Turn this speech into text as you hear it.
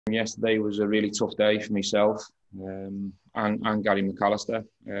Yesterday was a really tough day for myself and Gary McAllister.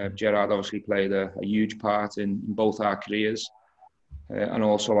 Gerard obviously played a huge part in both our careers and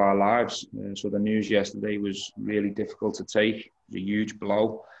also our lives. So the news yesterday was really difficult to take. It was a huge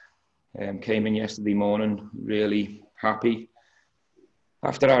blow. Came in yesterday morning really happy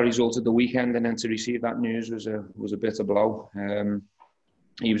after our result of the weekend, and then to receive that news was a bitter blow.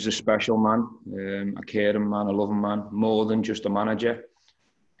 He was a special man, a caring man, a loving man, more than just a manager.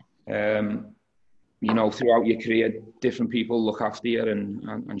 You know, throughout your career, different people look after you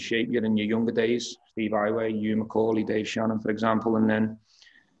and shape you in your younger days. Steve Heighway, Hugh, McAuley, Dave, Shannon, for example, and then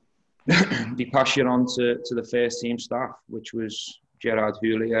they pass you on to the first team staff, which was Gerard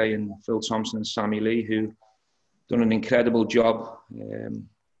Houllier and Thompson and Sammy Lee, who done an incredible job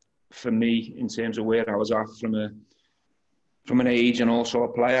for me in terms of where I was at from an age and also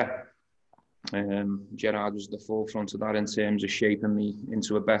a player. Gerard was at the forefront of that in terms of shaping me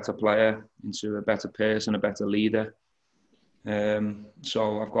into a better player, into a better person, a better leader.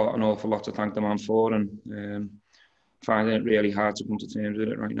 So I've got an awful lot to thank the man for, and finding it really hard to come to terms with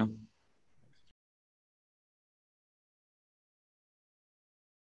it right now.